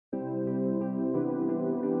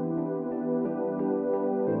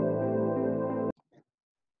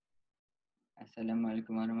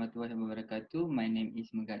Assalamualaikum warahmatullahi wabarakatuh. My name is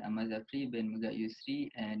Megat Ahmad Zafri bin Megat Yusri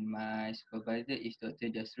and my supervisor is Dr.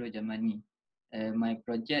 Jasrul Jamani. My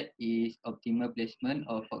project is optimal placement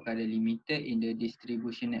of fault current limiter in the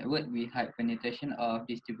distribution network with high penetration of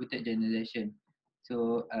distributed generation.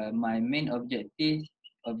 So my main objective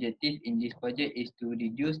in this project is to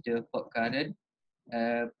reduce the fault current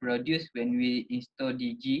produced when we install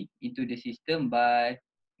DG into the system by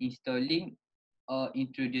installing or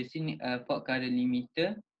introducing a fault current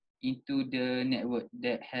limiter into the network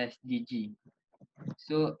that has DG.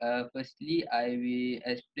 So firstly, I will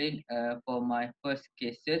explain for my first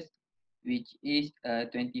cases, which is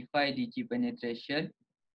 25 DG penetration.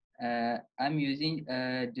 I'm using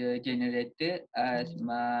the generator as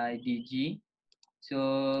my DG.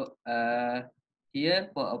 So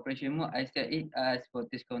here for operation mode, I set it as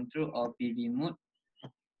voltage control or PV mode.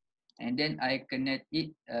 And then I connect it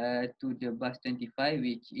to the bus 25,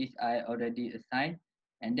 which is I already assigned.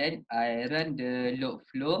 And then I run the load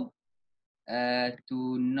flow to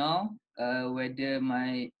know whether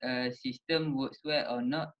my system works well or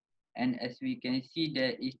not. And as we can see,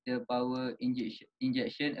 there is the power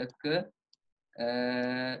injection occur,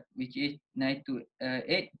 which is 9 to 8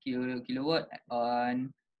 kilowatt on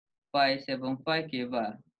 575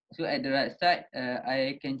 kVA. So at the right side,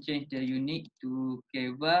 I can change the unit to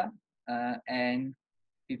kVA and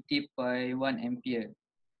 50.1 ampere,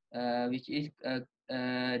 which is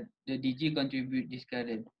the DG contribute this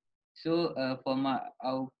current. So for my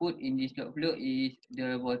output in this load flow is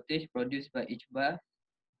the voltage produced by each bar,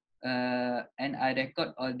 and I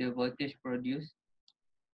record all the voltage produced.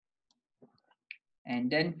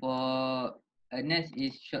 And then for next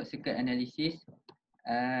is short circuit analysis.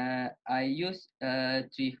 I use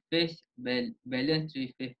three-phase balanced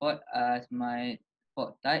three-phase fault as my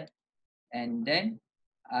fault type, and then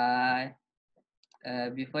I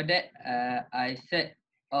before that I set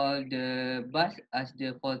all the bus as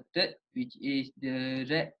the faulted, which is the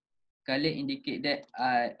red color indicate that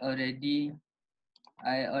I already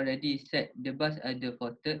set the bus as the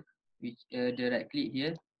faulted, which the right click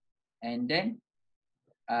here, and then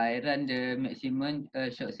I run the maximum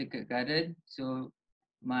short circuit current. So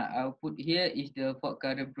my output here is the fault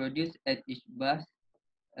current produced at each bar,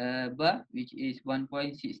 which is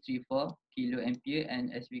 1.634 kilo ampere.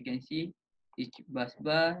 And as we can see, each bus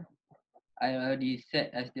bar I already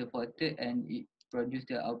set as the faulted and it produced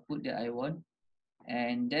the output that I want.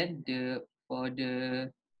 And then for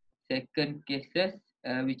the second cases,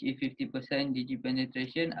 which is 50% DG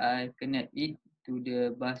penetration, I connect it to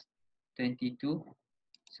the bus 22.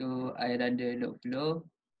 So I run the load flow,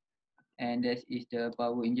 and that is the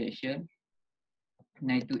power injection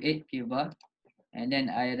 9 to 8 kVA. And then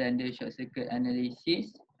I run the short circuit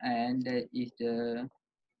analysis, and that is the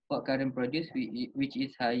fault current produced, which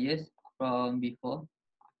is highest from before.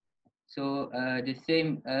 So the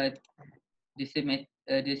same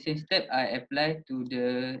step I apply to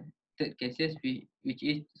the third cases, which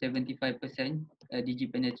is 75%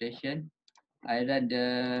 DG penetration. I run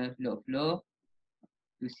the load flow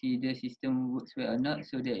to see the system works well or not.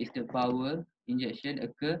 So there is the power injection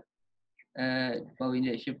occur, power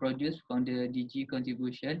injection produced from the DG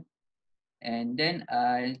contribution, and then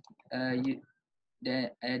I use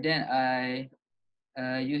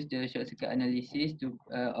the short circuit analysis to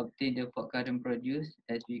obtain the fault current produced.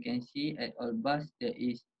 As we can see at all bus, there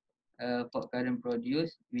is fault current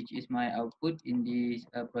produced, which is my output in this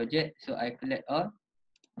project. So I collect all.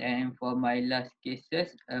 And for my last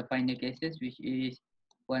cases, final cases, which is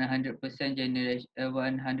 100% generation,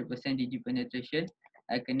 100% DG penetration,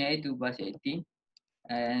 I connect to bus 18,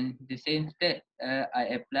 and the same step I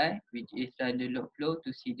apply, which is run the load flow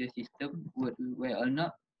to see the system work well or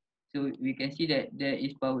not. So we can see that there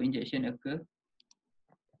is power injection occur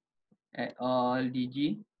at all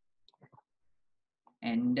DG,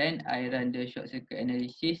 and then I run the short circuit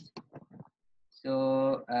analysis.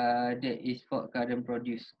 So there is fault current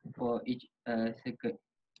produced for each circuit,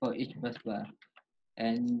 for each bus bar.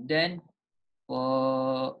 And then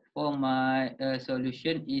for my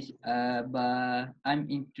solution is I'm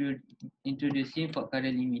introducing fault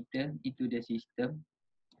current limiter into the system.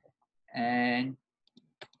 And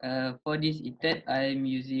for this method, I'm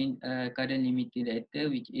using current limiting reactor,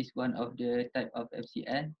 which is one of the type of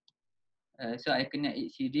FCN. So I connect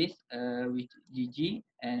it series with GG,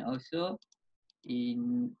 and also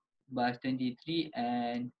in bus 23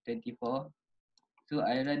 and 24. So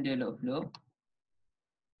I run the load flow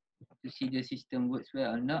to see the system works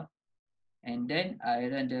well or not. And then I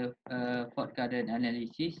run the fault current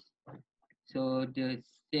analysis. So the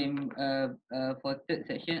same for third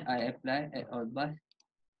section I apply at all bus,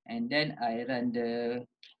 and then I run the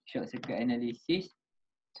short circuit analysis.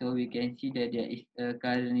 So we can see that there is a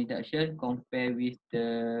current reduction compared with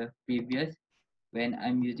the previous when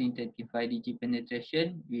I'm using 35 dg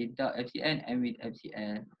penetration without FCN and with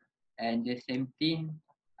FCL. And the same thing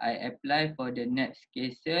I apply for the next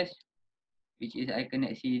cases, which is I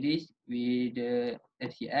connect series with the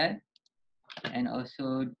FCL, and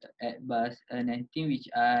also at bus 19, which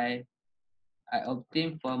I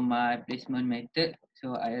obtained from my placement method.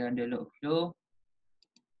 So I run the load flow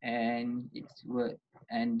and it's work,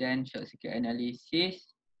 and then short circuit analysis.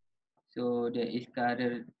 So there is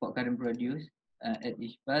current fault current produced at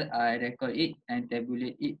each bus. I record it and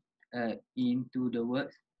tabulate it into the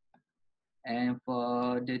works. And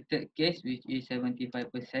for the third case, which is 75%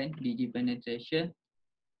 DG penetration,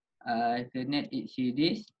 I connect it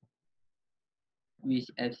series with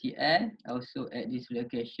FCL also at this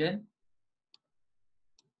location,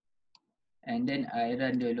 and then I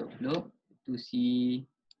run the load flow to see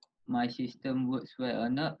my system works well or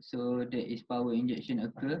not. So there is power injection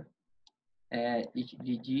occur at each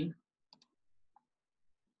DG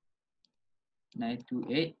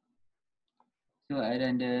 928. So I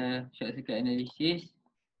run the short circuit analysis.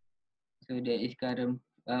 So there is current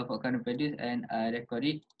for current produced and I record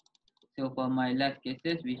it. So for my last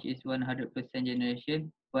cases, which is 100%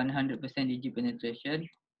 generation, 100% DG penetration,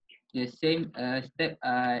 the same step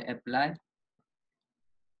I apply,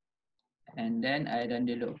 and then I run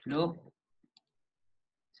the load flow.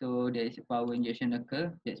 So there is a power injection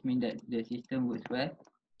occur. That means that the system works well.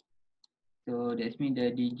 So that means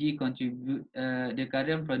the DG contribute, the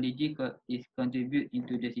current from DG is contribute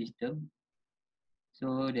into the system.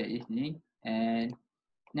 So that is neat. And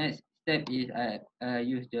next step is I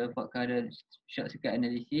use the fault current short circuit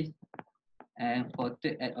analysis, and for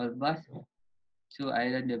third at all bus. So I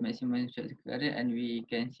run the maximum short circuit current, and we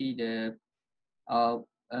can see the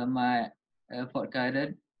my fault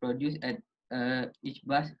current produced at each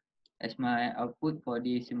bus as my output for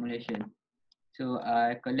the simulation. So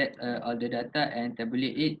I collect all the data and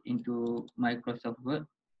tabulate it into Microsoft Word.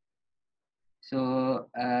 So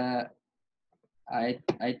I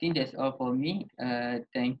think that's all for me.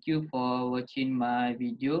 Thank you for watching my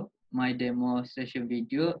video, my demonstration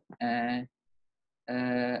video. I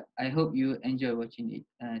hope you enjoy watching it.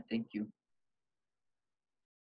 Thank you.